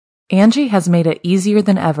Angie has made it easier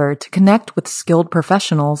than ever to connect with skilled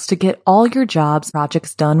professionals to get all your jobs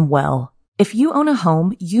projects done well. If you own a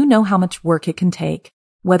home, you know how much work it can take,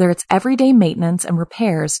 whether it's everyday maintenance and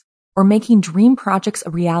repairs or making dream projects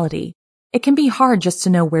a reality. It can be hard just to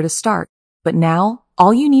know where to start, but now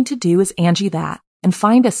all you need to do is Angie that and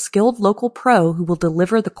find a skilled local pro who will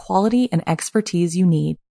deliver the quality and expertise you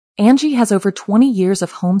need. Angie has over 20 years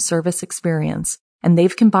of home service experience, and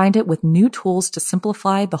they've combined it with new tools to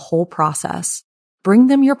simplify the whole process. Bring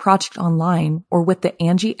them your project online or with the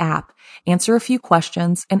Angie app, answer a few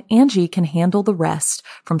questions, and Angie can handle the rest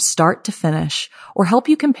from start to finish or help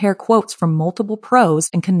you compare quotes from multiple pros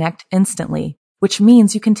and connect instantly, which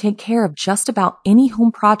means you can take care of just about any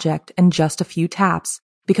home project in just a few taps.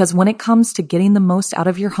 Because when it comes to getting the most out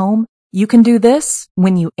of your home, you can do this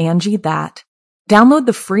when you Angie that. Download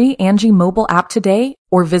the free Angie mobile app today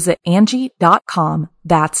or visit Angie.com.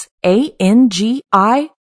 That's ANGI.com.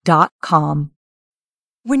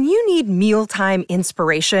 When you need mealtime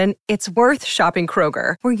inspiration, it's worth shopping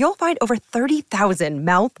Kroger, where you'll find over 30,000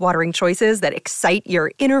 mouth-watering choices that excite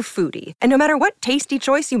your inner foodie. And no matter what tasty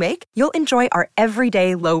choice you make, you'll enjoy our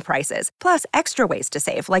everyday low prices, plus extra ways to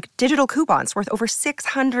save, like digital coupons worth over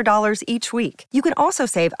 $600 each week. You can also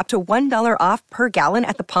save up to $1 off per gallon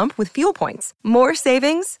at the pump with fuel points. More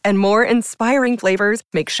savings and more inspiring flavors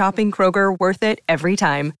make shopping Kroger worth it every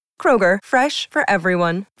time. Kroger, fresh for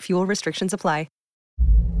everyone. Fuel restrictions apply.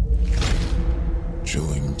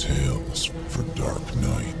 Chilling tales for dark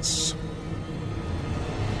nights.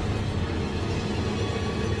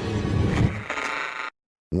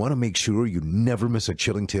 Want to make sure you never miss a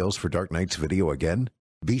Chilling Tales for Dark Nights video again?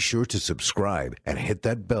 Be sure to subscribe and hit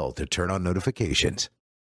that bell to turn on notifications.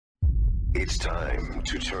 It's time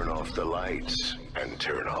to turn off the lights and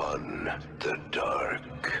turn on the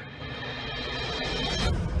dark.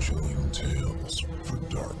 Chilling tales for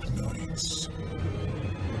dark nights.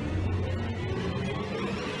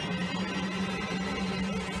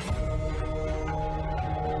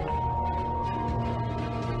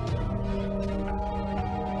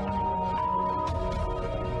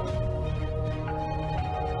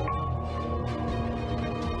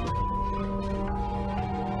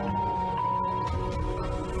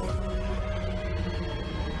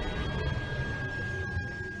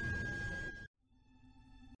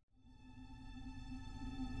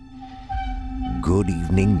 Good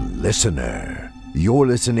evening, listener. You're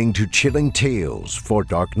listening to Chilling Tales for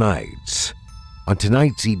Dark Nights. On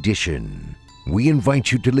tonight's edition, we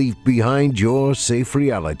invite you to leave behind your safe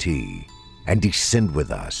reality and descend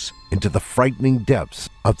with us into the frightening depths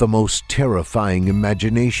of the most terrifying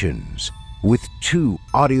imaginations with 2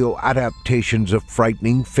 audio adaptations of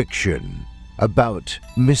frightening fiction about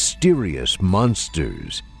mysterious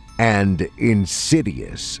monsters and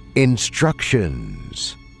insidious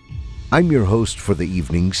instructions. I'm your host for the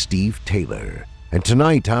evening, Steve Taylor, and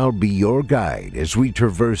tonight I'll be your guide as we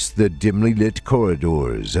traverse the dimly lit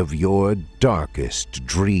corridors of your darkest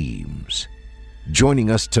dreams.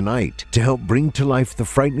 Joining us tonight to help bring to life the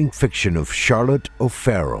frightening fiction of Charlotte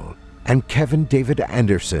O'Farrell and Kevin David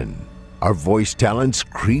Anderson, our voice talents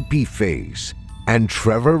Creepy Face and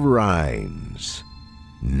Trevor Rhines.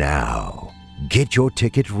 Now, get your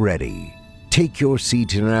ticket ready, take your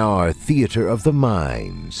seat in our Theater of the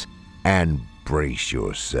Minds, and brace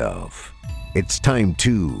yourself. It's time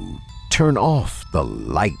to turn off the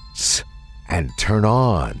lights and turn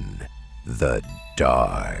on the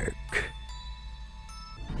dark.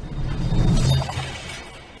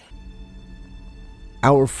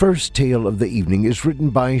 Our first tale of the evening is written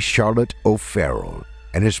by Charlotte O'Farrell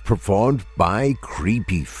and is performed by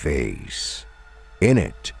Creepy Face. In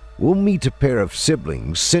it, we'll meet a pair of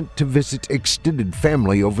siblings sent to visit extended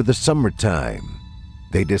family over the summertime.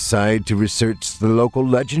 They decide to research the local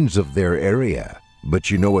legends of their area,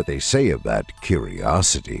 but you know what they say about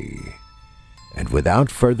curiosity. And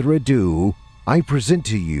without further ado, I present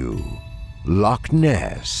to you Loch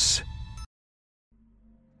Ness.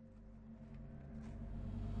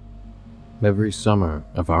 Every summer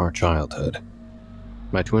of our childhood,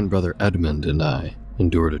 my twin brother Edmund and I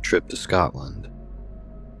endured a trip to Scotland.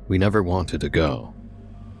 We never wanted to go.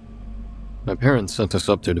 My parents sent us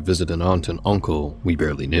up there to visit an aunt and uncle we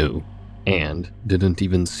barely knew, and didn't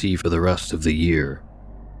even see for the rest of the year.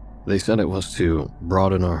 They said it was to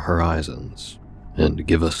broaden our horizons and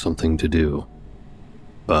give us something to do.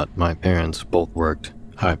 But my parents both worked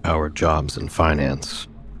high-powered jobs in finance.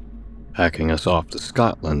 Packing us off to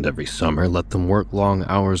Scotland every summer let them work long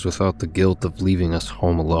hours without the guilt of leaving us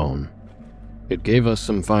home alone. It gave us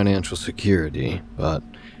some financial security, but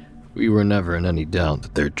we were never in any doubt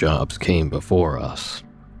that their jobs came before us.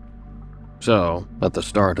 So, at the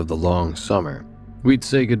start of the long summer, we'd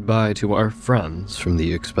say goodbye to our friends from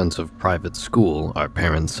the expensive private school our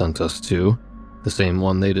parents sent us to, the same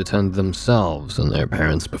one they'd attend themselves and their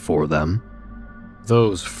parents before them.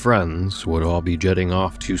 Those friends would all be jetting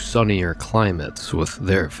off to sunnier climates with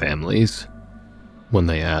their families. When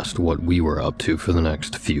they asked what we were up to for the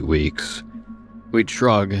next few weeks, we'd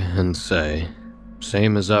shrug and say,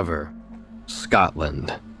 same as ever,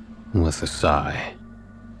 Scotland, with a sigh.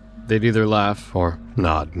 They'd either laugh or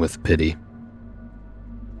nod with pity.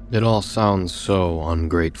 It all sounds so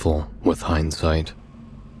ungrateful with hindsight.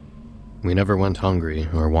 We never went hungry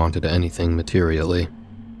or wanted anything materially.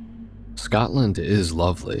 Scotland is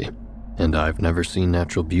lovely, and I've never seen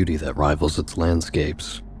natural beauty that rivals its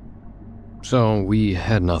landscapes. So we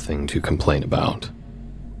had nothing to complain about.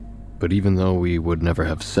 But even though we would never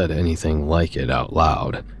have said anything like it out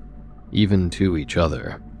loud, even to each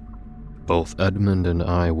other, both Edmund and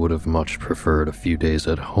I would have much preferred a few days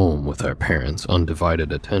at home with our parents'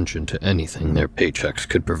 undivided attention to anything their paychecks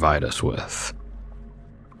could provide us with.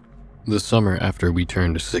 The summer after we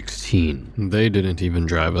turned 16, they didn't even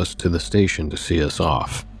drive us to the station to see us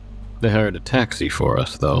off. They hired a taxi for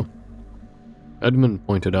us, though. Edmund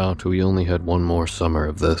pointed out we only had one more summer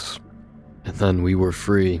of this, and then we were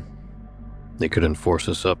free. They couldn't force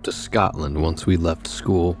us up to Scotland once we left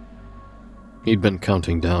school. He'd been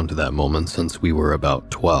counting down to that moment since we were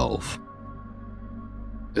about 12.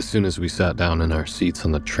 As soon as we sat down in our seats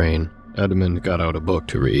on the train, Edmund got out a book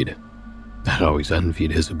to read. I'd always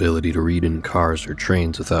envied his ability to read in cars or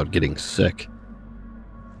trains without getting sick.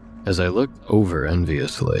 As I looked over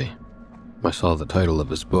enviously, I saw the title of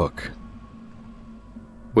his book,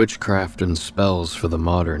 Witchcraft and Spells for the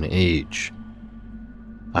Modern Age.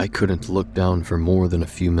 I couldn't look down for more than a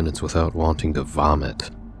few minutes without wanting to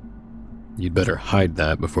vomit. You'd better hide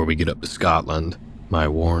that before we get up to Scotland, I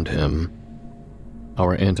warned him.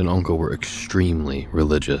 Our aunt and uncle were extremely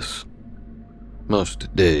religious.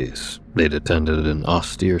 Most days, they'd attended an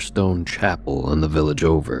austere stone chapel in the village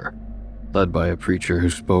over, led by a preacher who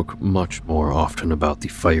spoke much more often about the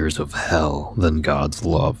fires of hell than God's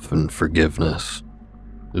love and forgiveness.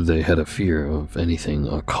 They had a fear of anything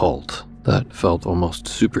occult that felt almost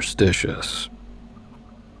superstitious.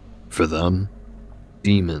 For them,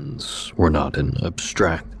 demons were not an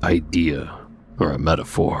abstract idea or a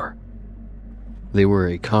metaphor. They were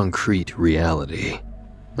a concrete reality,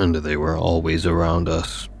 and they were always around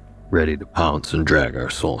us, ready to pounce and drag our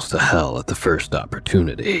souls to hell at the first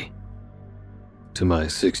opportunity. To my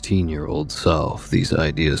 16-year-old self, these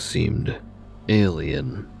ideas seemed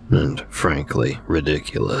alien and, frankly,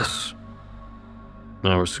 ridiculous.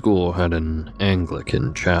 Our school had an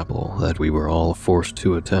Anglican chapel that we were all forced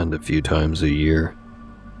to attend a few times a year,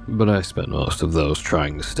 but I spent most of those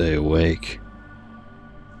trying to stay awake.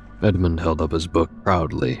 Edmund held up his book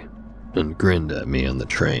proudly and grinned at me on the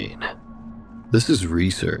train. "This is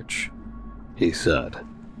research," he said.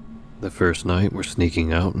 "The first night we're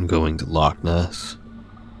sneaking out and going to Loch Ness."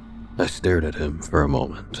 I stared at him for a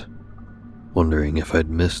moment, wondering if I'd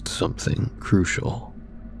missed something crucial.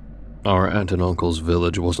 Our aunt and uncle's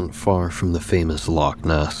village wasn't far from the famous Loch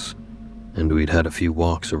Ness, and we'd had a few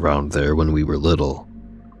walks around there when we were little.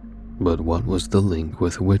 But what was the link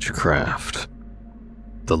with witchcraft?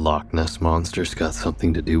 The Loch Ness monster's got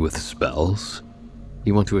something to do with spells?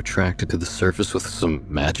 You want to attract it to the surface with some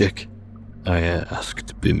magic? I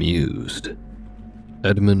asked, bemused.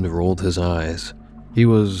 Edmund rolled his eyes. He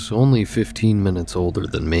was only 15 minutes older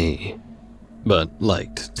than me, but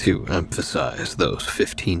liked to emphasize those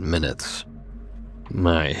 15 minutes.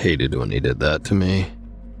 I hated when he did that to me.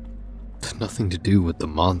 "It's nothing to do with the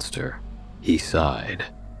monster," he sighed.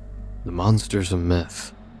 "The monster's a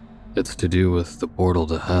myth. It's to do with the portal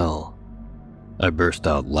to hell." I burst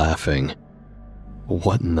out laughing.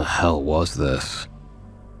 What in the hell was this?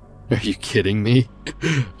 Are you kidding me?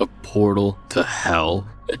 A portal to hell?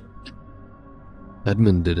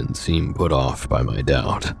 Edmund didn't seem put off by my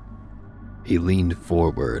doubt. He leaned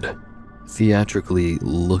forward, theatrically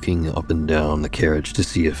looking up and down the carriage to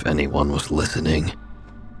see if anyone was listening.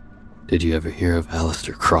 "Did you ever hear of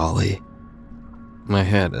Aleister Crowley?" I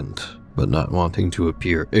hadn't, but not wanting to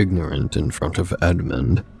appear ignorant in front of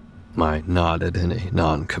Edmund, I nodded in a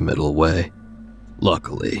non-committal way.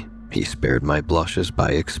 Luckily, he spared my blushes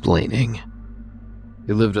by explaining.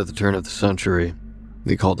 He lived at the turn of the century.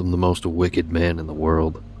 They called him the most wicked man in the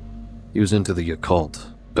world. He was into the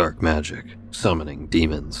occult, dark magic, summoning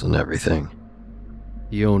demons and everything.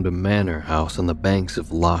 He owned a manor house on the banks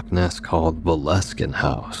of Loch Ness called Boleskine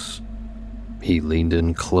House. He leaned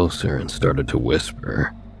in closer and started to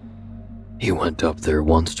whisper. "He went up there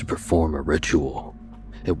once to perform a ritual.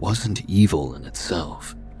 it wasn't evil in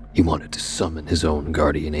itself. He wanted to summon his own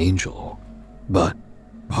guardian angel. But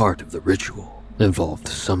part of the ritual involved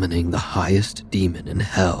summoning the highest demon in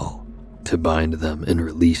hell to bind them and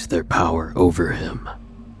release their power over him.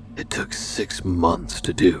 It took 6 months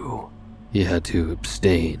to do. He had to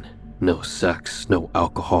abstain. No sex, no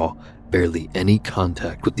alcohol, barely any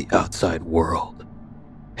contact with the outside world.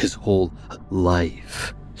 His whole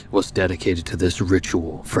life was dedicated to this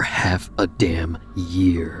ritual for half a damn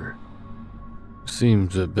year.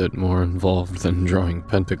 Seems a bit more involved than drawing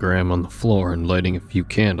pentagram on the floor and lighting a few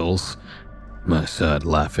candles, I said,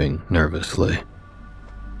 laughing nervously.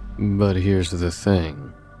 But here's the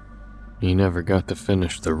thing. He never got to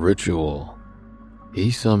finish the ritual.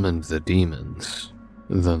 He summoned the demons,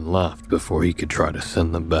 then left before he could try to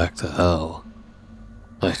send them back to hell.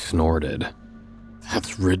 I snorted.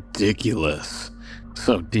 That's ridiculous.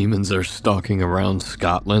 So demons are stalking around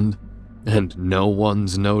Scotland, and no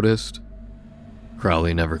one's noticed?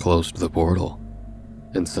 Crowley never closed the portal.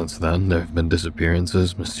 And since then, there have been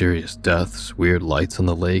disappearances, mysterious deaths, weird lights on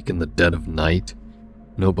the lake in the dead of night.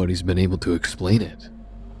 Nobody's been able to explain it.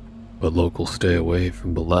 But locals stay away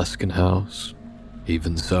from Boleskine House.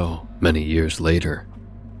 Even so, many years later,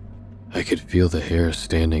 I could feel the hair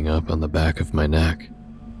standing up on the back of my neck.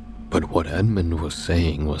 But what Edmund was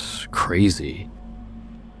saying was crazy.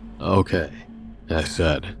 Okay, I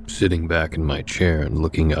said, sitting back in my chair and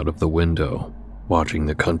looking out of the window, watching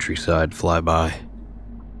the countryside fly by.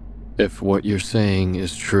 If what you're saying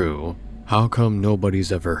is true, how come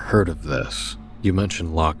nobody's ever heard of this? You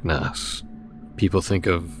mentioned Loch Ness. People think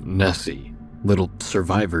of Nessie, little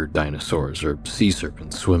survivor dinosaurs or sea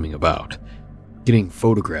serpents swimming about, getting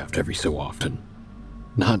photographed every so often.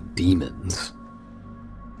 Not demons.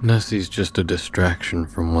 Nessie's just a distraction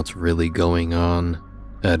from what's really going on,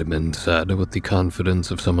 Edmund said with the confidence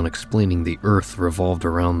of someone explaining the Earth revolved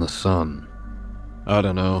around the sun. I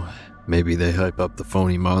don't know, maybe they hype up the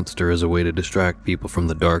phony monster as a way to distract people from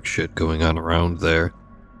the dark shit going on around there.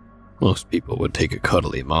 Most people would take a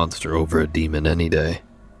cuddly monster over a demon any day,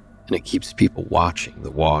 and it keeps people watching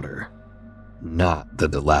the water, not the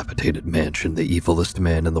dilapidated mansion the evilest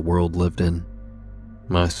man in the world lived in.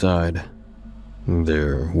 I sighed.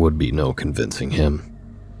 There would be no convincing him.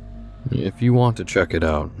 If you want to check it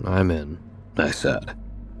out, I'm in, I said.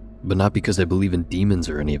 But not because I believe in demons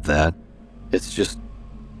or any of that. It just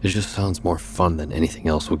sounds more fun than anything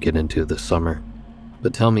else we'll get into this summer.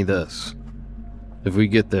 But tell me this. If we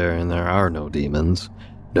get there and there are no demons,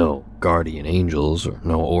 no guardian angels, or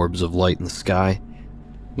no orbs of light in the sky,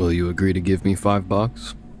 will you agree to give me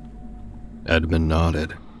 $5? Edmund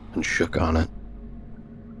nodded and shook on it.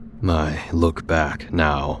 I look back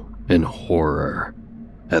now in horror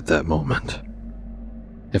at that moment.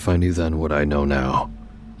 If I knew then what I know now,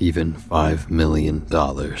 even $5 million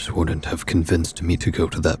wouldn't have convinced me to go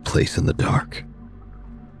to that place in the dark.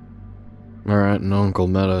 Our aunt and uncle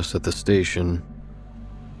met us at the station.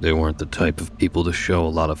 They weren't the type of people to show a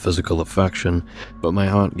lot of physical affection, but my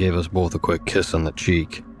aunt gave us both a quick kiss on the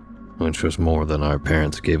cheek, which was more than our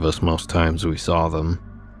parents gave us most times we saw them.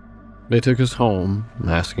 They took us home,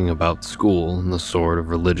 asking about school and the sort of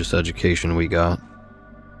religious education we got.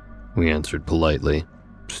 We answered politely,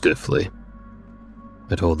 stiffly.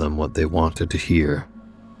 I told them what they wanted to hear.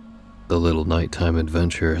 The little nighttime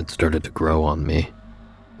adventure had started to grow on me,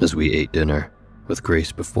 as we ate dinner, with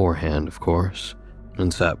Grace beforehand, of course,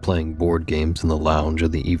 and sat playing board games in the lounge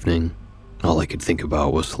in the evening. All I could think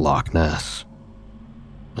about was Loch Ness.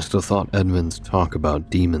 I still thought Edmund's talk about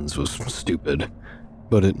demons was stupid,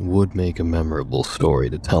 but it would make a memorable story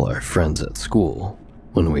to tell our friends at school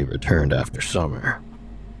when we returned after summer.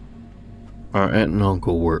 Our aunt and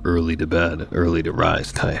uncle were early to bed, early to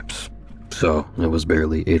rise types, so it was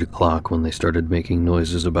barely 8 o'clock when they started making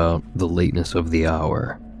noises about the lateness of the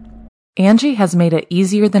hour. Angie has made it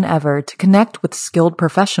easier than ever to connect with skilled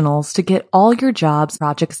professionals to get all your jobs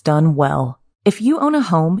projects done well. If you own a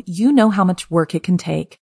home, you know how much work it can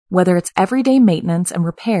take, whether it's everyday maintenance and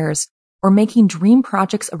repairs or making dream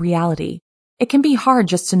projects a reality. It can be hard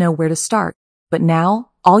just to know where to start, but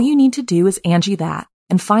now all you need to do is Angie that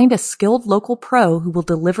and find a skilled local pro who will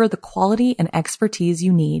deliver the quality and expertise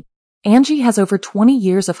you need. Angie has over 20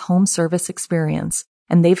 years of home service experience,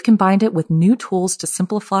 and they've combined it with new tools to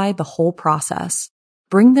simplify the whole process.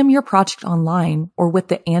 Bring them your project online or with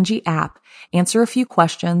the Angie app, answer a few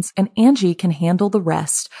questions, and Angie can handle the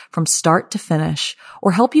rest from start to finish,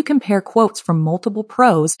 or help you compare quotes from multiple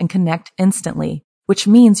pros and connect instantly, which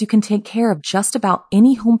means you can take care of just about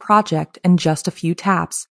any home project in just a few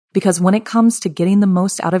taps. Because when it comes to getting the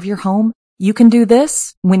most out of your home, you can do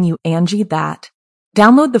this when you Angie that.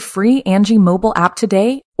 Download the free Angie mobile app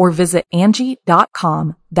today or visit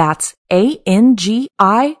Angie.com. That's ANGI.com.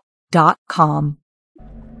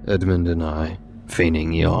 Edmund and I,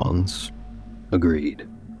 feigning yawns, agreed.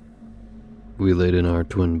 We laid in our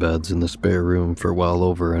twin beds in the spare room for well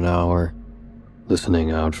over an hour,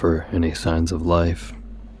 listening out for any signs of life.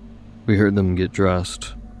 We heard them get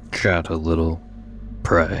dressed, chat a little,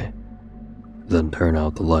 pray, then turn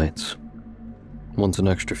out the lights. Once an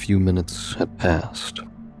extra few minutes had passed,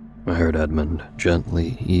 I heard Edmund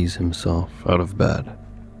gently ease himself out of bed.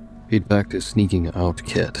 He'd packed his sneaking out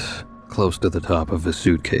kit close to the top of his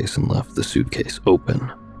suitcase and left the suitcase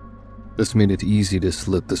open. This made it easy to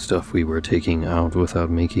slip the stuff we were taking out without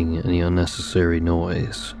making any unnecessary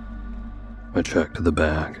noise. I checked the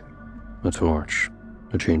bag, a torch,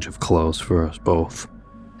 a change of clothes for us both,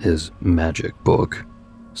 his magic book,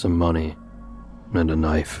 some money, and a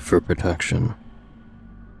knife for protection.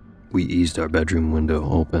 We eased our bedroom window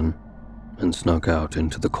open and snuck out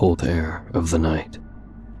into the cold air of the night.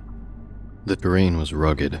 The terrain was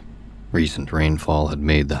rugged. Recent rainfall had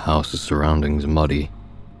made the house's surroundings muddy,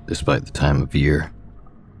 despite the time of year.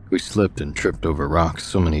 We slipped and tripped over rocks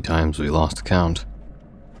so many times we lost count.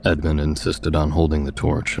 Edmund insisted on holding the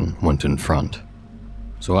torch and went in front,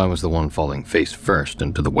 so I was the one falling face first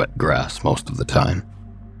into the wet grass most of the time.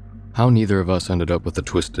 How neither of us ended up with a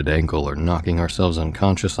twisted ankle or knocking ourselves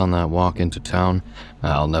unconscious on that walk into town,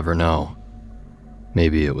 I'll never know.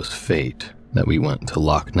 Maybe it was fate that we went to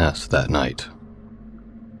Loch Ness that night.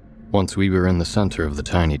 Once we were in the center of the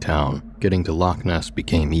tiny town, getting to Loch Ness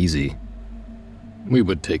became easy. We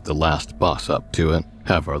would take the last bus up to it,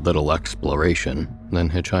 have our little exploration, then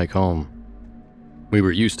hitchhike home. We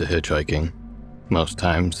were used to hitchhiking. Most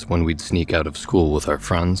times, when we'd sneak out of school with our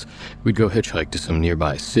friends, we'd go hitchhike to some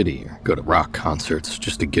nearby city or go to rock concerts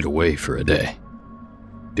just to get away for a day.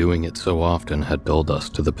 Doing it so often had dulled us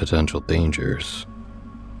to the potential dangers.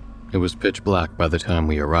 It was pitch black by the time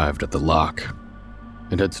we arrived at the loch.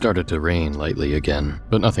 It had started to rain lightly again,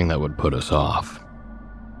 but nothing that would put us off.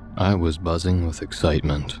 I was buzzing with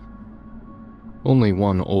excitement. Only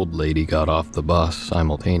one old lady got off the bus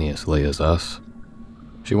simultaneously as us.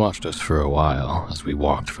 She watched us for a while as we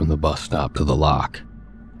walked from the bus stop to the loch.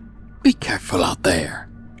 "Be careful out there,"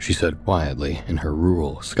 she said quietly in her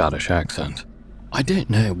rural Scottish accent. "I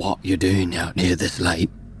don't know what you're doing out here this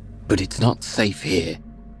late, but it's not safe here.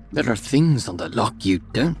 There are things on the loch you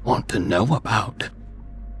don't want to know about."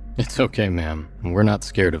 "It's okay, ma'am. We're not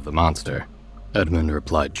scared of the monster," Edmund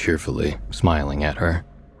replied cheerfully, smiling at her.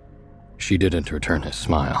 She didn't return his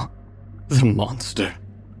smile. "The monster?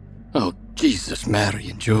 Oh, Jesus, Mary,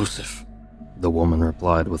 and Joseph," the woman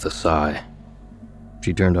replied with a sigh.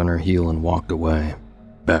 She turned on her heel and walked away,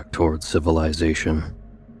 back towards civilization.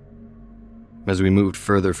 As we moved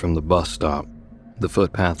further from the bus stop, the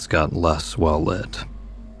footpaths got less well lit.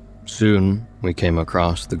 Soon, we came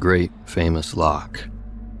across the great, famous loch.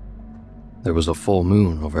 There was a full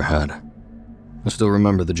moon overhead. I still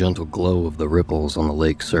remember the gentle glow of the ripples on the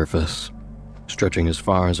lake's surface, stretching as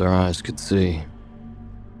far as our eyes could see.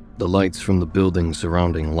 The lights from the buildings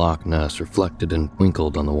surrounding Loch Ness reflected and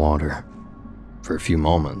twinkled on the water. For a few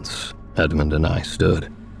moments, Edmund and I stood,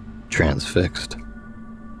 transfixed.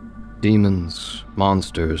 Demons,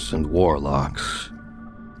 monsters, and warlocks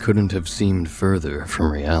couldn't have seemed further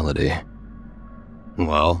from reality.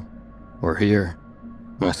 "Well, we're here,"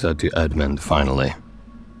 I said to Edmund finally.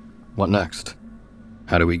 "What next?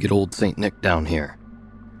 How do we get old St. Nick down here?"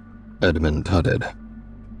 Edmund tutted.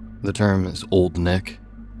 "The term is Old Nick,"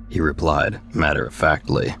 he replied,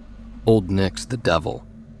 matter-of-factly. "Old Nick's the devil.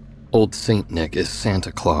 Old St. Nick is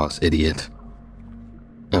Santa Claus, idiot."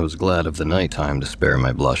 I was glad of the nighttime to spare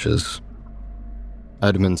my blushes.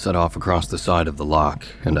 Edmund set off across the side of the loch,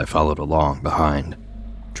 and I followed along behind,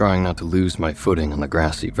 trying not to lose my footing on the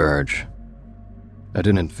grassy verge. I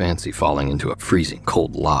didn't fancy falling into a freezing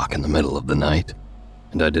cold loch in the middle of the night,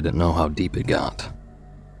 and I didn't know how deep it got.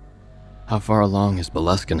 "How far along is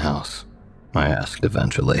Boleskine House?" I asked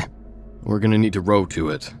eventually. "We're gonna need to row to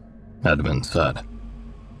it," Edmund said.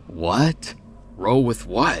 "What? Row with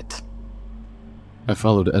what?" I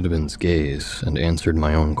followed Edmund's gaze and answered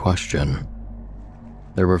my own question.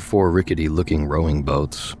 There were 4 rickety-looking rowing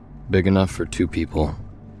boats, big enough for 2 people,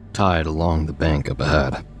 tied along the bank up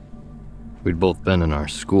ahead. We'd both been in our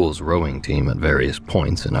school's rowing team at various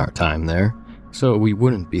points in our time there, so we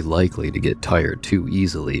wouldn't be likely to get tired too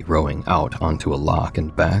easily rowing out onto a loch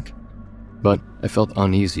and back. But I felt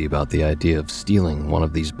uneasy about the idea of stealing one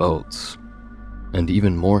of these boats, and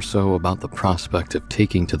even more so about the prospect of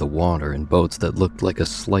taking to the water in boats that looked like a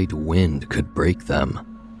slight wind could break them.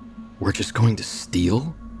 "We're just going to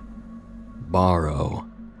steal?" borrow,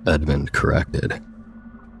 Edmund corrected.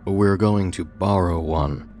 But we're going to borrow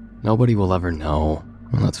one. Nobody will ever know.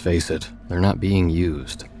 And let's face it, they're not being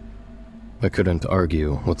used. I couldn't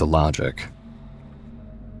argue with the logic.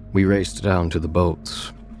 We raced down to the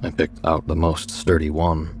boats. I picked out the most sturdy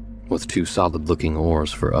one, with 2 solid-looking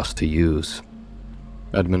oars for us to use.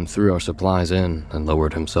 Edmund threw our supplies in and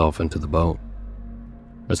lowered himself into the boat.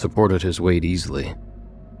 I supported his weight easily.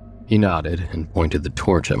 He nodded and pointed the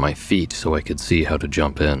torch at my feet so I could see how to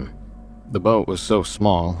jump in. The boat was so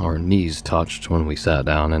small, our knees touched when we sat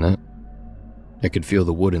down in it. I could feel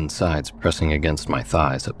the wooden sides pressing against my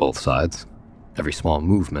thighs at both sides. Every small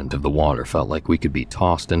movement of the water felt like we could be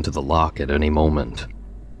tossed into the lock at any moment.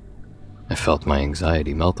 I felt my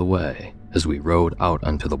anxiety melt away as we rowed out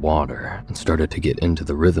onto the water and started to get into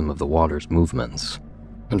the rhythm of the water's movements.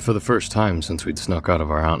 And for the first time since we'd snuck out of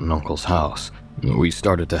our aunt and uncle's house, we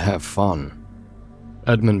started to have fun.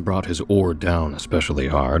 Edmund brought his oar down especially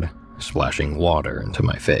hard, splashing water into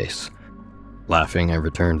my face. Laughing, I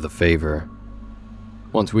returned the favor.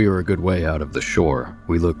 Once we were a good way out of the shore,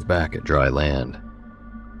 we looked back at dry land.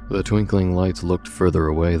 The twinkling lights looked further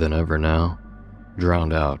away than ever now,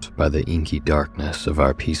 drowned out by the inky darkness of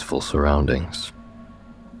our peaceful surroundings.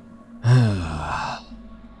 I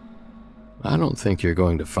don't think you're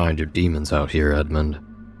going to find your demons out here, Edmund,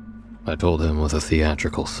 I told him with a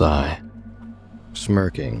theatrical sigh.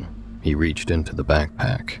 Smirking, he reached into the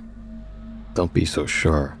backpack. Don't be so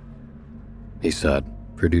sure, he said,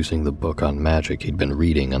 producing the book on magic he'd been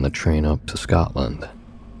reading on the train up to Scotland.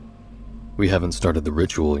 We haven't started the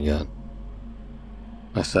ritual yet.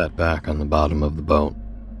 I sat back on the bottom of the boat.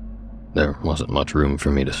 There wasn't much room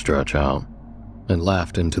for me to stretch out, and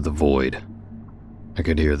laughed into the void. I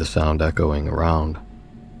could hear the sound echoing around.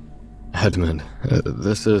 Edmund,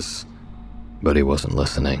 this is... But he wasn't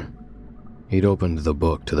listening. He'd opened the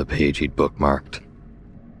book to the page he'd bookmarked.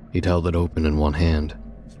 He'd held it open in one hand,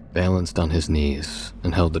 balanced on his knees,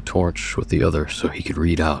 and held the torch with the other so he could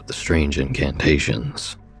read out the strange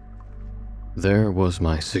incantations. There was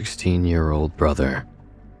my 16-year-old brother,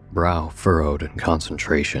 brow furrowed in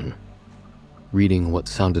concentration, reading what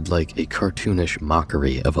sounded like a cartoonish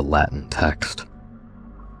mockery of a Latin text.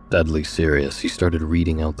 Deadly serious, he started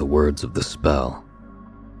reading out the words of the spell.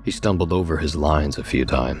 He stumbled over his lines a few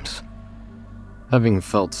times. Having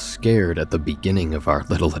felt scared at the beginning of our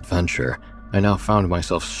little adventure, I now found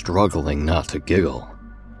myself struggling not to giggle.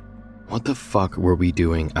 What the fuck were we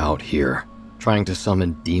doing out here? Trying to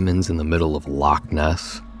summon demons in the middle of Loch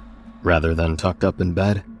Ness, rather than tucked up in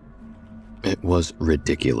bed? It was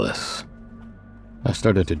ridiculous. I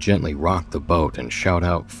started to gently rock the boat and shout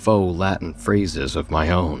out faux Latin phrases of my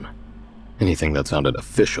own. Anything that sounded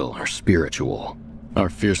official or spiritual. Our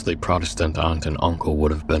fiercely Protestant aunt and uncle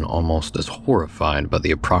would have been almost as horrified by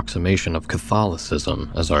the approximation of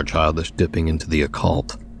Catholicism as our childish dipping into the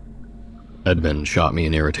occult. Edmund shot me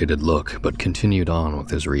an irritated look, but continued on with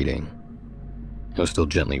his reading. I was still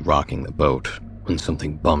gently rocking the boat when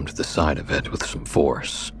something bumped the side of it with some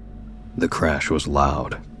force. The crash was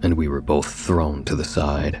loud, and we were both thrown to the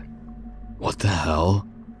side. What the hell?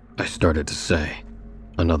 I started to say.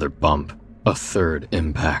 Another bump, a third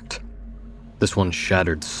impact. This one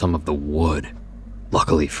shattered some of the wood.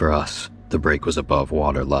 Luckily for us, the break was above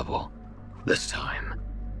water level. This time,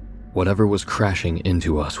 whatever was crashing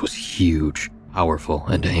into us was huge, powerful,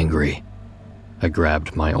 and angry. I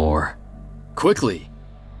grabbed my oar. Quickly!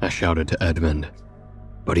 I shouted to Edmund,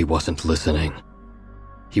 but he wasn't listening.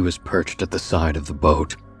 He was perched at the side of the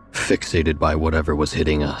boat, fixated by whatever was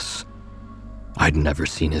hitting us. I'd never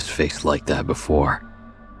seen his face like that before.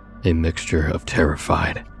 A mixture of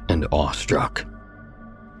terrified and awestruck.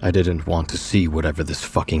 I didn't want to see whatever this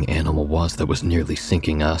fucking animal was that was nearly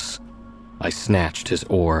sinking us. I snatched his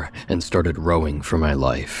oar and started rowing for my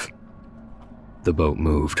life. The boat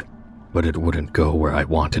moved, but it wouldn't go where I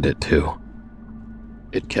wanted it to.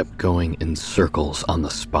 It kept going in circles on the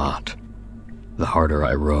spot. The harder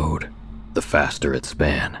I rowed, the faster it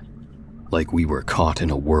span, like we were caught in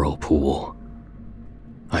a whirlpool.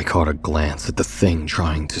 I caught a glance at the thing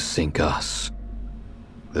trying to sink us.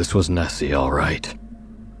 This was Nessie, all right,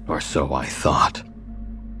 or so I thought.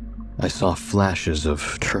 I saw flashes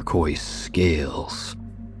of turquoise scales,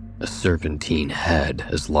 a serpentine head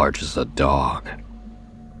as large as a dog.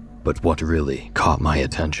 But what really caught my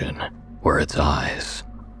attention were its eyes.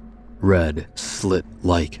 Red,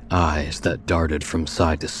 slit-like eyes that darted from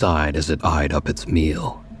side to side as it eyed up its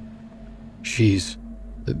meal. "She's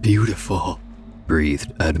beautiful,"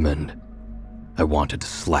 breathed Edmund. I wanted to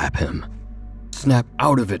slap him. "Snap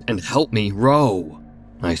out of it and help me row!"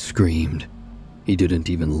 I screamed. He didn't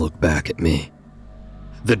even look back at me.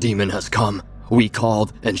 The demon has come. We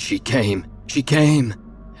called, and she came. She came.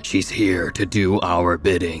 She's here to do our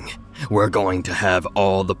bidding. We're going to have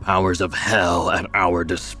all the powers of hell at our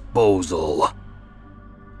disposal."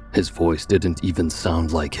 His voice didn't even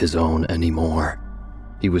sound like his own anymore.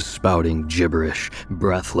 He was spouting gibberish,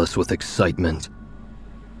 breathless with excitement.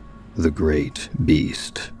 The great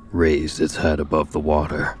beast raised its head above the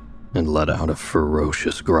water and let out a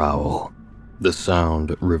ferocious growl. The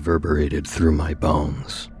sound reverberated through my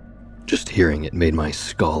bones. Just hearing it made my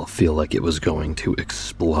skull feel like it was going to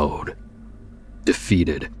explode.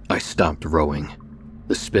 Defeated, I stopped rowing.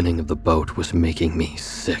 The spinning of the boat was making me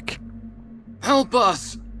sick. "Help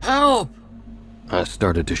us! Help!" I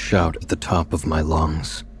started to shout at the top of my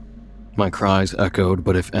lungs. My cries echoed,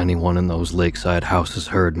 but if anyone in those lakeside houses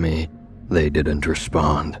heard me, they didn't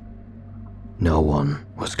respond. No one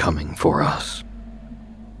was coming for us.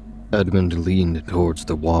 Edmund leaned towards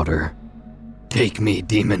the water. "Take me,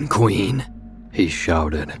 Demon Queen," he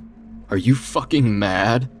shouted. "Are you fucking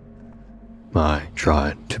mad?" I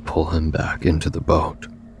tried to pull him back into the boat.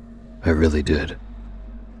 I really did.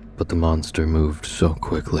 But the monster moved so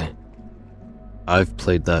quickly. I've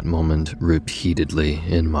played that moment repeatedly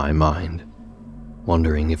in my mind,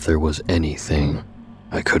 wondering if there was anything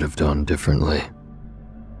I could have done differently.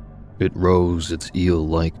 It rose its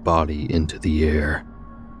eel-like body into the air,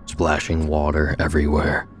 splashing water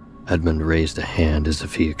everywhere. Edmund raised a hand as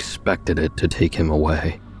if he expected it to take him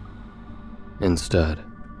away. Instead,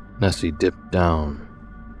 Nessie dipped down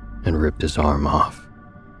and ripped his arm off.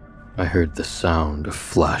 I heard the sound of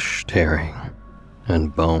flesh tearing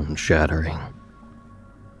and bone shattering.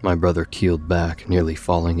 My brother keeled back, nearly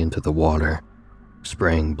falling into the water,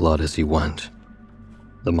 spraying blood as he went.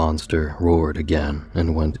 The monster roared again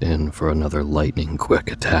and went in for another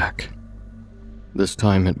lightning-quick attack. This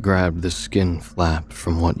time it grabbed the skin flap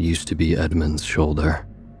from what used to be Edmund's shoulder.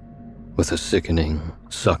 With a sickening,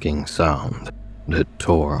 sucking sound, it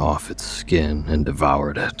tore off its skin and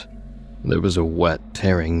devoured it. There was a wet,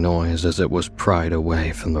 tearing noise as it was pried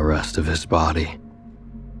away from the rest of his body.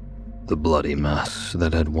 The bloody mess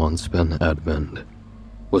that had once been Edmund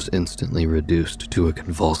was instantly reduced to a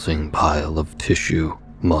convulsing pile of tissue,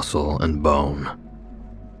 muscle, and bone.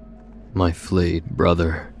 My flayed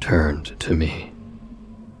brother turned to me.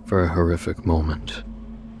 For a horrific moment,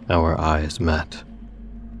 our eyes met.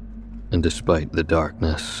 And despite the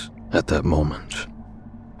darkness at that moment,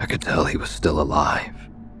 I could tell he was still alive.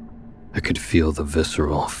 I could feel the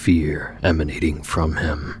visceral fear emanating from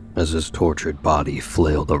him as his tortured body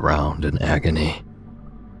flailed around in agony.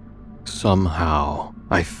 Somehow,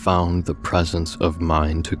 I found the presence of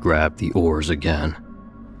mind to grab the oars again.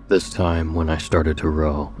 This time, when I started to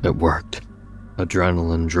row, it worked.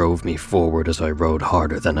 Adrenaline drove me forward as I rowed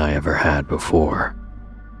harder than I ever had before.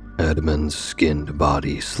 Edmund's skinned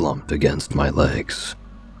body slumped against my legs.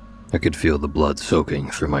 I could feel the blood soaking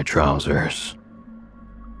through my trousers.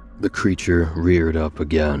 The creature reared up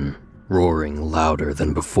again, roaring louder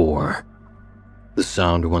than before. The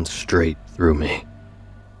sound went straight through me.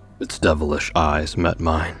 Its devilish eyes met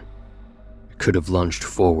mine. It could have lunged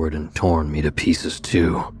forward and torn me to pieces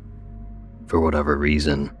too. For whatever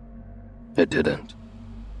reason, it didn't.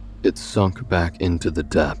 It sunk back into the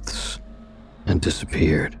depths and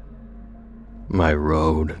disappeared. I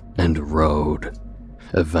rowed and rowed.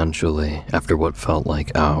 Eventually, after what felt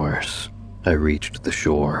like hours, I reached the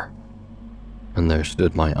shore, and there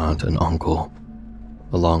stood my aunt and uncle,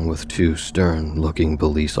 along with two stern-looking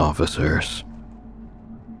police officers.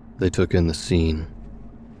 They took in the scene.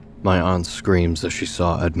 My aunt's screams as she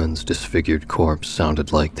saw Edmund's disfigured corpse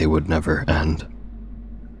sounded like they would never end.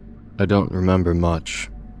 I don't remember much.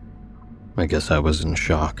 I guess I was in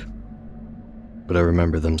shock. But I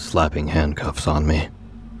remember them slapping handcuffs on me.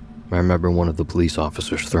 I remember one of the police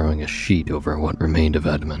officers throwing a sheet over what remained of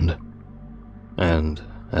Edmund. And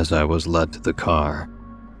as I was led to the car,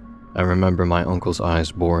 I remember my uncle's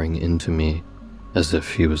eyes boring into me as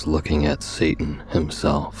if he was looking at Satan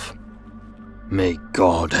himself. "May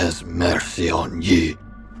God have mercy on you,"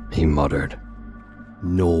 he muttered.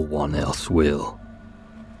 "No one else will."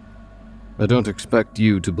 I don't expect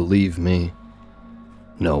you to believe me.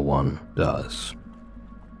 No one does.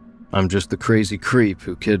 I'm just the crazy creep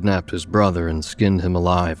who kidnapped his brother and skinned him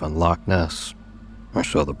alive on Loch Ness. Or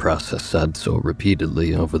so the press has said so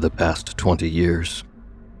repeatedly over the past 20 years.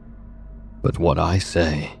 But what I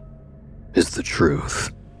say is the truth.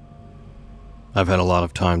 I've had a lot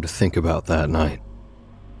of time to think about that night,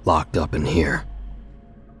 locked up in here.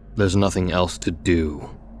 There's nothing else to do.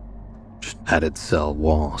 Just padded cell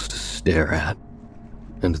walls to stare at,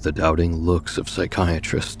 and the doubting looks of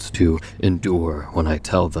psychiatrists to endure when I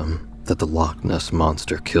tell them that the Loch Ness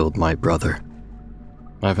Monster killed my brother.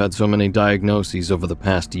 I've had so many diagnoses over the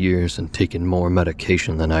past years and taken more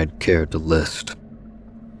medication than I'd care to list.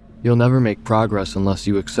 You'll never make progress unless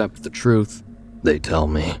you accept the truth, they tell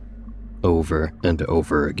me, over and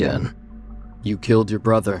over again. You killed your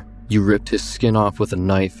brother, you ripped his skin off with a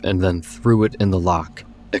knife and then threw it in the loch.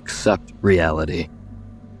 Accept reality.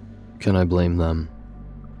 Can I blame them?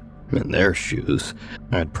 In their shoes,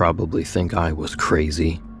 I'd probably think I was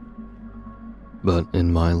crazy. But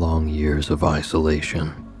in my long years of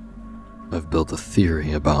isolation, I've built a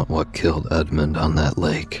theory about what killed Edmund on that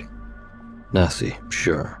lake. Nessie,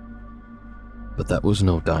 sure. But that was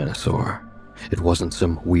no dinosaur. It wasn't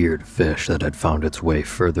some weird fish that had found its way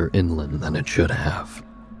further inland than it should have.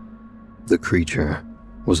 The creature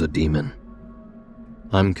was a demon.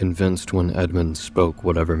 I'm convinced when Edmund spoke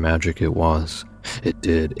whatever magic it was, it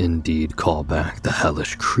did indeed call back the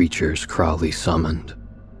hellish creatures Crowley summoned.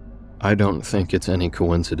 I don't think it's any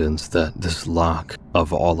coincidence that this loch,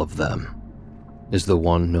 of all of them, is the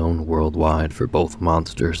one known worldwide for both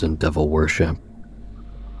monsters and devil worship.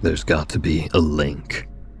 There's got to be a link.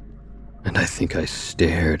 And I think I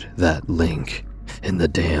stared that link in the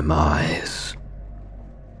damn eyes.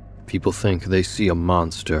 People think they see a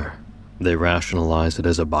monster. They rationalize it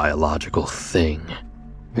as a biological thing,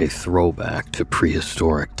 a throwback to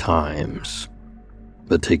prehistoric times.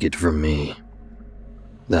 But take it from me,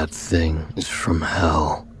 that thing is from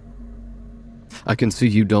hell. I can see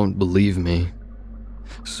you don't believe me.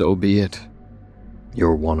 So be it.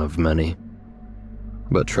 You're one of many.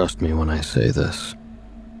 But trust me when I say this.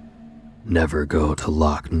 Never go to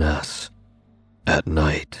Loch Ness at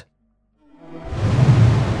night.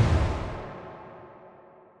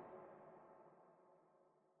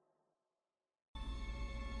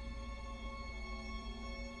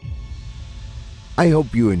 I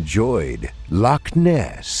hope you enjoyed Loch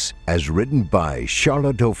Ness, as written by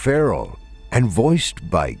Charlotte O'Farrell and voiced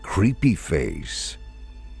by Creepyface.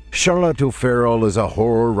 Charlotte O'Farrell is a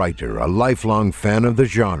horror writer, a lifelong fan of the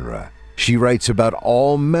genre. She writes about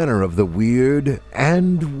all manner of the weird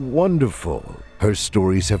and wonderful. Her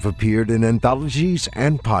stories have appeared in anthologies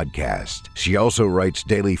and podcasts. She also writes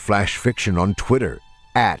daily flash fiction on Twitter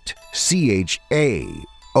at CHAOFarrell,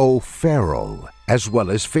 as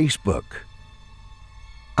well as Facebook.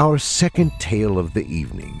 Our second tale of the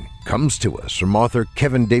evening comes to us from author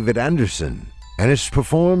Kevin David Anderson and is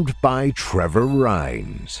performed by Trevor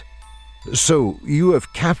Rhines. So, you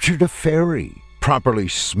have captured a fairy, properly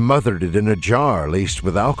smothered it in a jar laced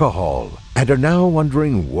with alcohol, and are now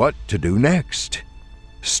wondering what to do next.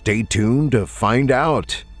 Stay tuned to find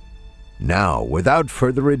out. Now, without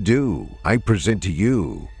further ado, I present to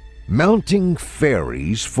you Mounting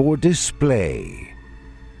Fairies for Display.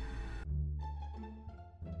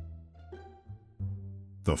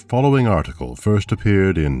 The following article first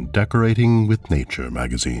appeared in Decorating with Nature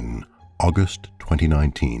magazine, August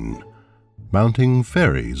 2019. Mounting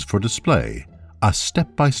Fairies for Display, a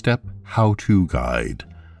step-by-step how-to guide.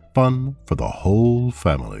 Fun for the whole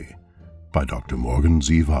family, by Dr. Morgan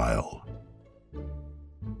Z. Vile.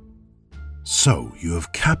 So, you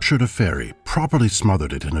have captured a fairy, properly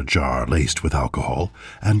smothered it in a jar laced with alcohol,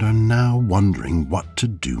 and are now wondering what to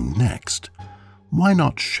do next. Why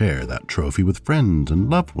not share that trophy with friends and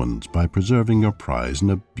loved ones by preserving your prize in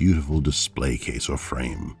a beautiful display case or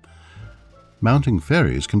frame? Mounting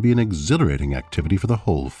fairies can be an exhilarating activity for the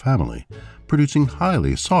whole family, producing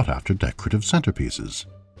highly sought-after decorative centerpieces.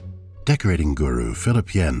 Decorating guru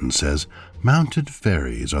Philip Yen says mounted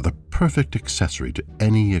fairies are the perfect accessory to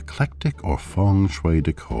any eclectic or feng shui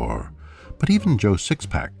decor. But even Joe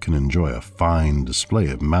Sixpack can enjoy a fine display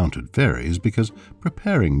of mounted fairies because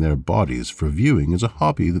preparing their bodies for viewing is a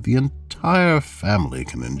hobby that the entire family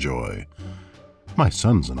can enjoy. My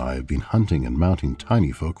sons and I have been hunting and mounting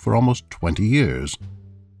tiny folk for almost 20 years.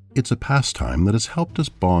 It's a pastime that has helped us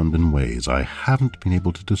bond in ways I haven't been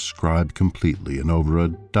able to describe completely in over a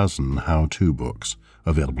dozen how-to books,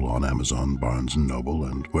 available on Amazon, Barnes & Noble,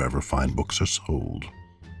 and wherever fine books are sold.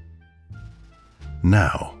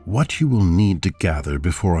 Now, what you will need to gather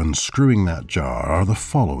before unscrewing that jar are the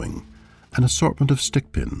following: an assortment of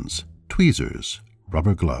stick pins, tweezers,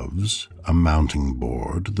 rubber gloves, a mounting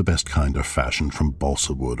board, the best kind are fashioned from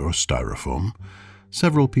balsa wood or styrofoam,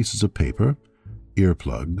 several pieces of paper,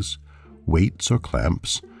 earplugs, weights or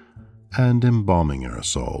clamps, and embalming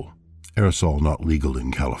aerosol. Aerosol not legal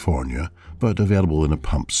in California, but available in a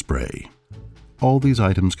pump spray. All these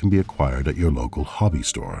items can be acquired at your local hobby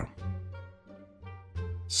store.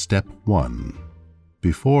 Step 1.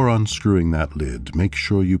 Before unscrewing that lid, make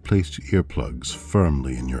sure you place earplugs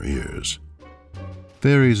firmly in your ears.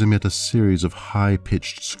 Fairies emit a series of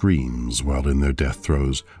high-pitched screams while in their death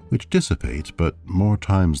throes, which dissipate, but more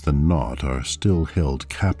times than not are still held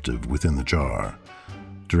captive within the jar.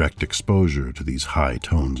 Direct exposure to these high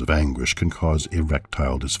tones of anguish can cause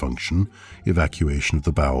erectile dysfunction, evacuation of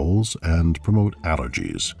the bowels, and promote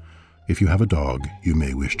allergies. If you have a dog, you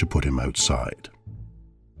may wish to put him outside.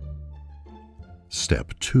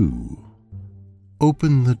 Step 2.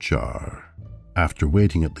 Open the jar. After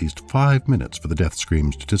waiting at least 5 minutes for the death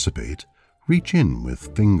screams to dissipate, reach in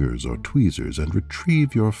with fingers or tweezers and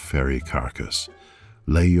retrieve your fairy carcass.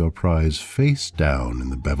 Lay your prize face down in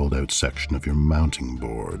the beveled-out section of your mounting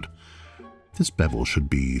board. This bevel should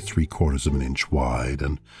be 3/4 of an inch wide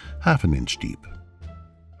and 1/2 inch deep.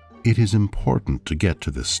 It is important to get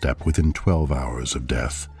to this step within 12 hours of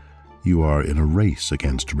death. You are in a race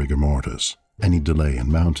against rigor mortis. Any delay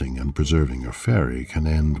in mounting and preserving your fairy can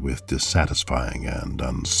end with dissatisfying and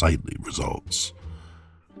unsightly results.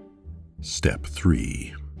 Step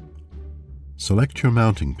 3. Select your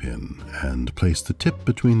mounting pin and place the tip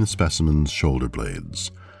between the specimen's shoulder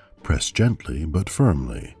blades. Press gently but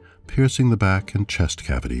firmly, piercing the back and chest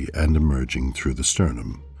cavity and emerging through the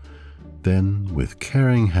sternum. Then, with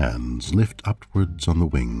caring hands, lift upwards on the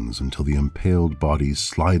wings until the impaled body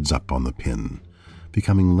slides up on the pin,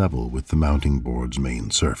 becoming level with the mounting board's main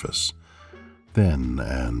surface. Then,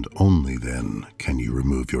 and only then, can you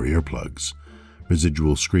remove your earplugs.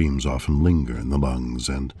 Residual screams often linger in the lungs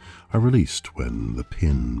and are released when the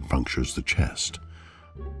pin punctures the chest.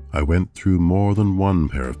 I went through more than one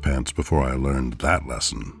pair of pants before I learned that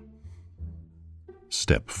lesson.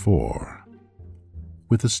 Step 4.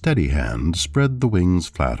 With a steady hand, spread the wings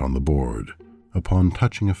flat on the board. Upon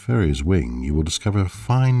touching a fairy's wing, you will discover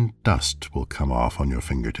fine dust will come off on your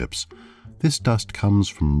fingertips. This dust comes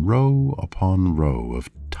from row upon row of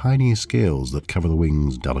tiny scales that cover the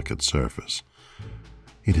wing's delicate surface.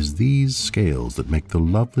 It is these scales that make the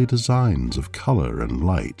lovely designs of color and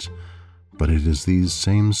light, but it is these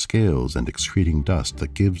same scales and excreting dust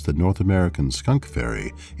that gives the North American skunk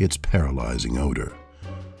fairy its paralyzing odor.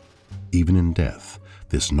 Even in death,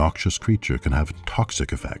 this noxious creature can have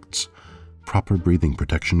toxic effects. Proper breathing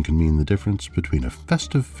protection can mean the difference between a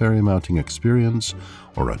festive fairy mounting experience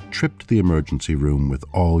or a trip to the emergency room with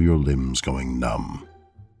all your limbs going numb.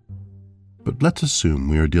 But let's assume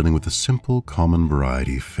we are dealing with a simple common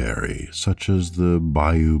variety fairy, such as the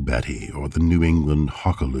Bayou Betty or the New England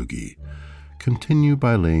Hockaloogie. Continue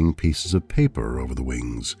by laying pieces of paper over the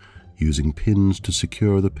wings, using pins to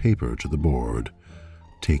secure the paper to the board.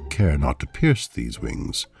 Take care not to pierce these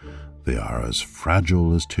wings. They are as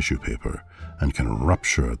fragile as tissue paper and can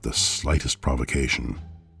rupture at the slightest provocation.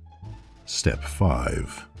 Step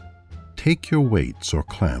 5. Take your weights or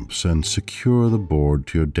clamps and secure the board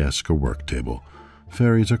to your desk or work table.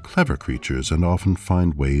 Fairies are clever creatures and often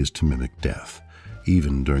find ways to mimic death,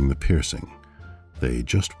 even during the piercing. They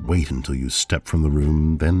just wait until you step from the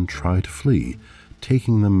room, then try to flee,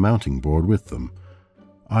 taking the mounting board with them.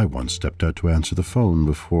 I once stepped out to answer the phone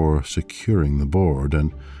before securing the board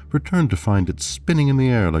and returned to find it spinning in the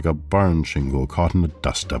air like a barn shingle caught in a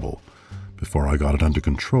dust devil. Before I got it under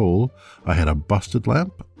control, I had a busted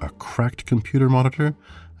lamp, a cracked computer monitor,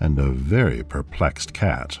 and a very perplexed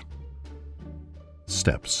cat.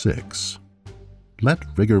 Step 6.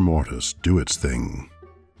 Let rigor mortis do its thing.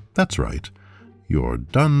 That's right. You're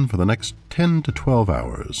done for the next 10 to 12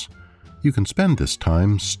 hours. You can spend this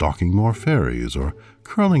time stalking more fairies or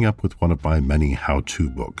curling up with one of my many how-to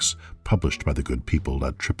books published by the good people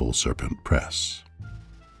at Triple Serpent Press.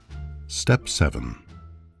 Step 7.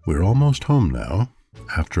 We're almost home now.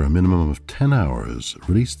 After a minimum of 10 hours,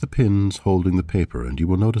 release the pins holding the paper and you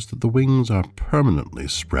will notice that the wings are permanently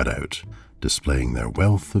spread out, displaying their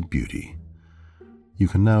wealth of beauty. You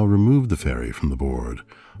can now remove the fairy from the board,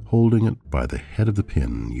 holding it by the head of the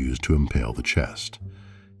pin used to impale the chest.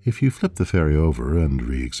 If you flip the fairy over and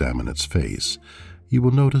re-examine its face, you will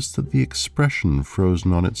notice that the expression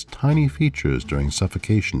frozen on its tiny features during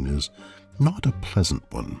suffocation is not a pleasant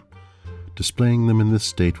one. Displaying them in this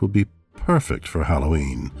state will be perfect for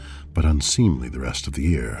Halloween, but unseemly the rest of the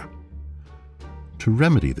year. To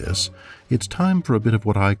remedy this, it's time for a bit of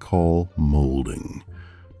what I call molding.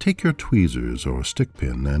 Take your tweezers or stick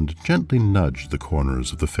pin and gently nudge the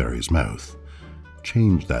corners of the fairy's mouth.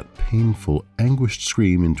 Change that painful, anguished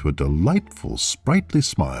scream into a delightful, sprightly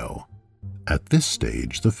smile. At this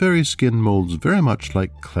stage, the fairy's skin molds very much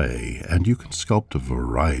like clay, and you can sculpt a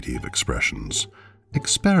variety of expressions.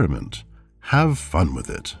 Experiment. Have fun with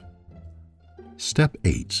it. Step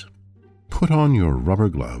 8. Put on your rubber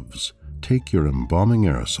gloves, take your embalming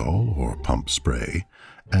aerosol or pump spray,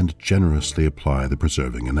 and generously apply the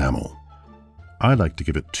preserving enamel. I like to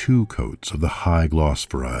give it 2 coats of the high-gloss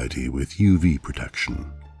variety with UV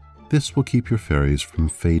protection. This will keep your fairies from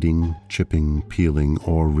fading, chipping, peeling,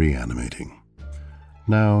 or reanimating.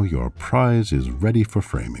 Now your prize is ready for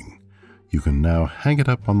framing. You can now hang it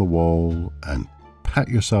up on the wall and pat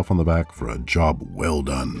yourself on the back for a job well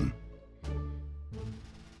done.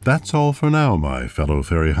 That's all for now, my fellow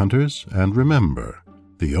fairy hunters, and remember,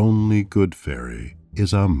 the only good fairy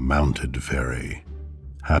is a mounted fairy.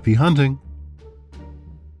 Happy hunting!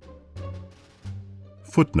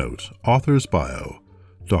 Footnote, author's bio.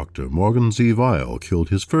 Dr. Morgan Z. Weil killed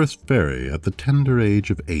his first fairy at the tender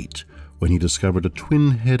age of 8 when he discovered a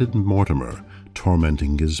twin-headed Mortimer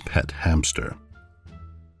tormenting his pet hamster.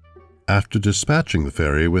 After dispatching the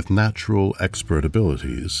fairy with natural expert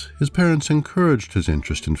abilities, his parents encouraged his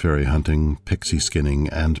interest in fairy hunting, pixie skinning,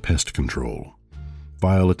 and pest control.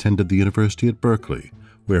 Weil attended the University at Berkeley,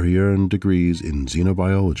 where he earned degrees in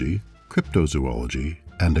xenobiology, cryptozoology,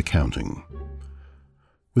 and accounting.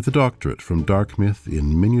 With a doctorate from Dartmouth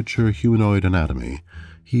in miniature humanoid anatomy,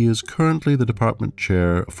 he is currently the department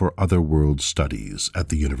chair for Otherworld Studies at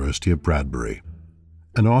the University of Bradbury.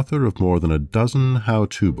 An author of more than a dozen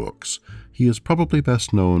how-to books, he is probably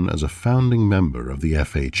best known as a founding member of the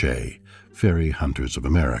FHA, Fairy Hunters of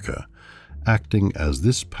America, acting as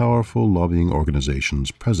this powerful lobbying organization's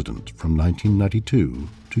president from 1992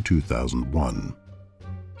 to 2001.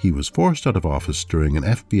 He was forced out of office during an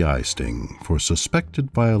FBI sting for suspected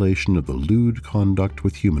violation of the Lewd Conduct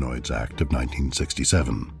with Humanoids Act of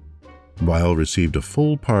 1967. Weil received a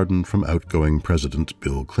full pardon from outgoing President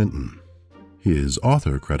Bill Clinton. His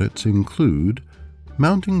author credits include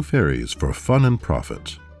Mounting Fairies for Fun and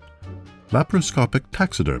Profit, Laparoscopic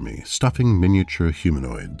Taxidermy Stuffing Miniature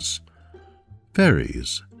Humanoids,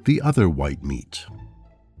 Fairies, The Other White Meat,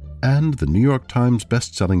 and the New York Times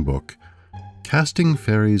best-selling book Casting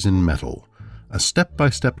Fairies in Metal, a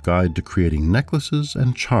step-by-step guide to creating necklaces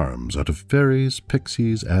and charms out of fairies,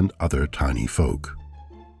 pixies, and other tiny folk.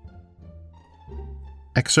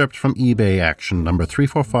 Excerpt from eBay Action number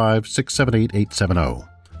 345678870,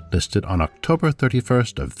 listed on October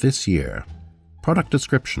 31st of this year. Product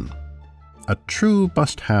description: a true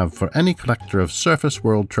must-have for any collector of Surface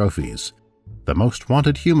World trophies. The most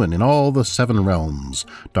wanted human in all the 7 realms,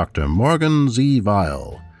 Dr. Morgan Z.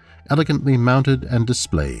 Weil, elegantly mounted and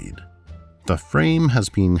displayed. The frame has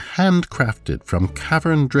been handcrafted from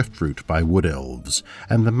cavern driftroot by wood elves,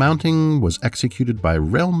 and the mounting was executed by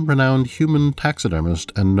realm-renowned human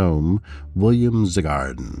taxidermist and gnome William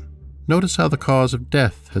Zigarden. Notice how the cause of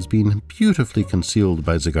death has been beautifully concealed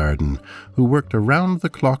by Zigarden, who worked around the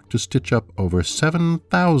clock to stitch up over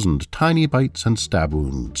 7,000 tiny bites and stab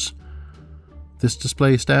wounds. This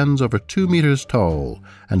display stands over 2 meters tall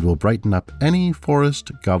and will brighten up any forest,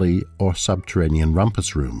 gully, or subterranean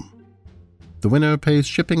rumpus room. The winner pays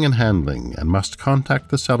shipping and handling and must contact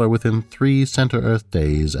the seller within 3 Center-Earth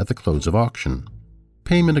days at the close of auction.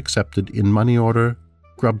 Payment accepted in money order,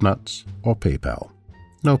 grubnuts, or PayPal.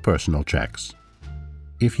 No personal checks.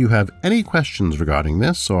 If you have any questions regarding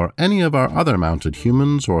this or any of our other mounted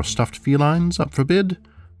humans or stuffed felines up for bid,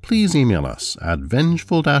 please email us at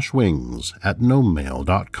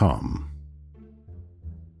vengeful-wings@gnomemail.com.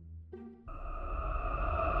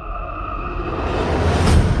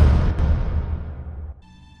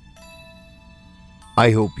 I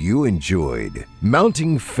hope you enjoyed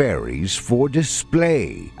Mounting Fairies for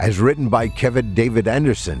Display, as written by Kevin David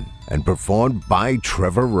Anderson and performed by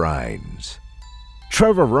Trevor Rhines.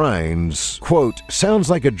 Trevor Rhines, quote, sounds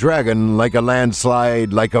like a dragon, like a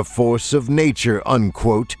landslide, like a force of nature,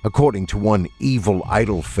 unquote, according to one Evil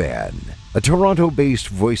Idol fan. A Toronto-based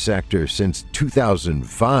voice actor since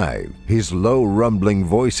 2005, his low, rumbling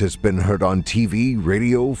voice has been heard on TV,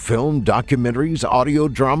 radio, film, documentaries, audio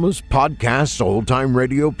dramas, podcasts, old-time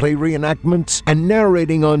radio play reenactments, and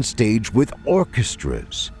narrating on stage with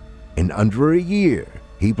orchestras. In under a year,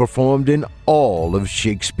 he performed in all of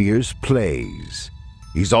Shakespeare's plays.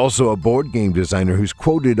 He's also a board game designer who's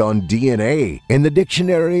quoted on DNA in the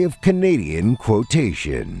Dictionary of Canadian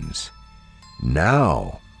Quotations.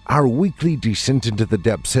 Now, our weekly descent into the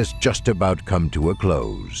depths has just about come to a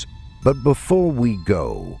close. But before we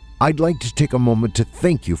go, I'd like to take a moment to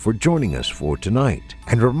thank you for joining us for tonight,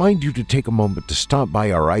 and remind you to take a moment to stop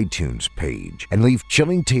by our iTunes page and leave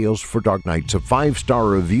Chilling Tales for Dark Nights a 5-star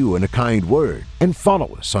review and a kind word, and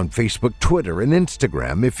follow us on Facebook, Twitter, and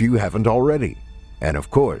Instagram if you haven't already. And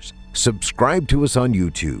of course, subscribe to us on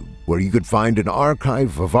YouTube, where you could find an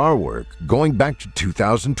archive of our work going back to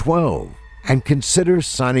 2012. And consider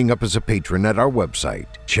signing up as a patron at our website,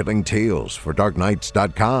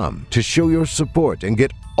 chillingtalesfordarknights.com, to show your support and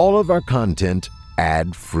get all of our content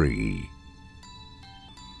ad-free.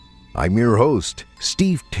 I'm your host,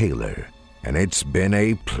 Steve Taylor, and it's been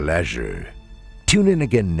a pleasure. Tune in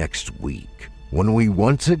again next week when we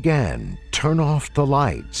once again turn off the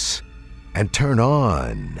lights and turn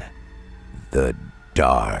on the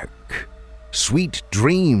dark. Sweet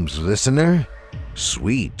dreams, listener.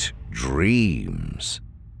 Sweet dreams.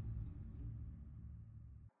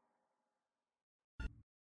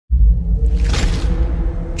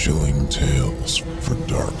 Chilling tales for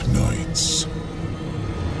dark nights.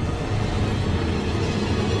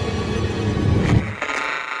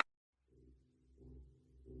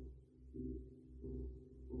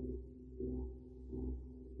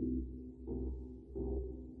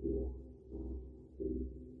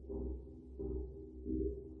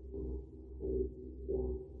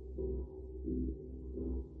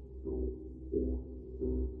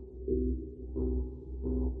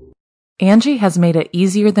 Angie has made it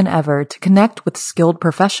easier than ever to connect with skilled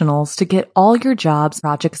professionals to get all your jobs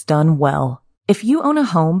projects done well. If you own a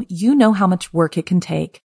home, you know how much work it can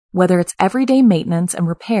take, whether it's everyday maintenance and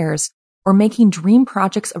repairs or making dream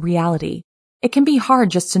projects a reality. It can be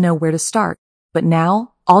hard just to know where to start, but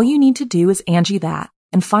now all you need to do is Angie that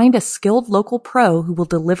and find a skilled local pro who will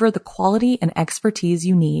deliver the quality and expertise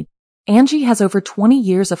you need. Angie has over 20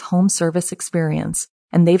 years of home service experience,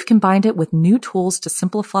 and they've combined it with new tools to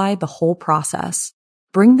simplify the whole process.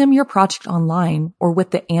 Bring them your project online or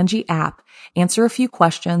with the Angie app, answer a few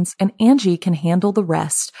questions, and Angie can handle the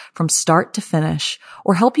rest from start to finish,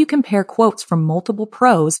 or help you compare quotes from multiple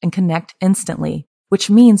pros and connect instantly, which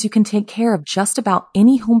means you can take care of just about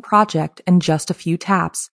any home project in just a few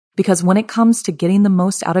taps. Because when it comes to getting the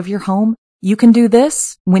most out of your home, you can do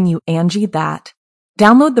this when you Angie that.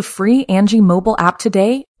 Download the free Angie mobile app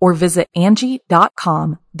today or visit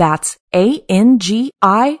Angie.com. That's ANGI.com.